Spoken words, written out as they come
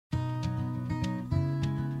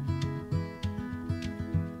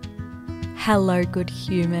Hello, good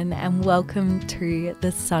human, and welcome to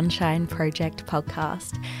the Sunshine Project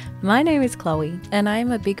podcast. My name is Chloe, and I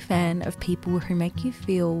am a big fan of people who make you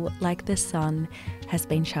feel like the sun has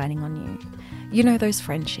been shining on you. You know those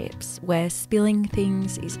friendships where spilling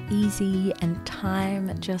things is easy and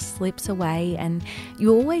time just slips away, and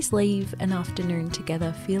you always leave an afternoon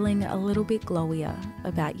together feeling a little bit glowier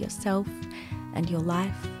about yourself and your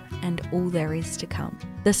life and all there is to come.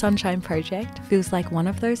 The Sunshine Project feels like one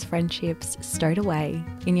of those friendships stowed away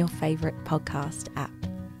in your favourite podcast app.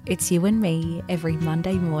 It's you and me every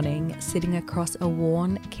Monday morning sitting across a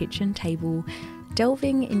worn kitchen table,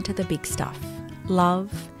 delving into the big stuff,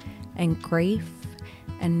 love and grief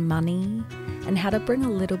and money, and how to bring a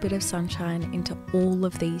little bit of sunshine into all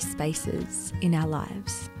of these spaces in our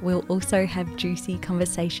lives. We'll also have juicy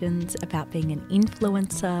conversations about being an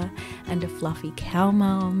influencer and a fluffy cow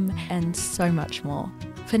mum and so much more.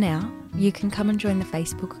 For now, you can come and join the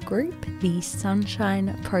Facebook group, the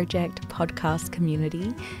Sunshine Project podcast community,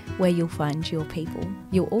 where you'll find your people.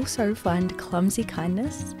 You'll also find clumsy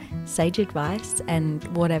kindness, sage advice, and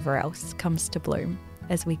whatever else comes to bloom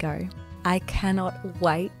as we go. I cannot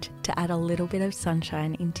wait to add a little bit of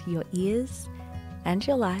sunshine into your ears and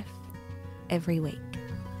your life every week.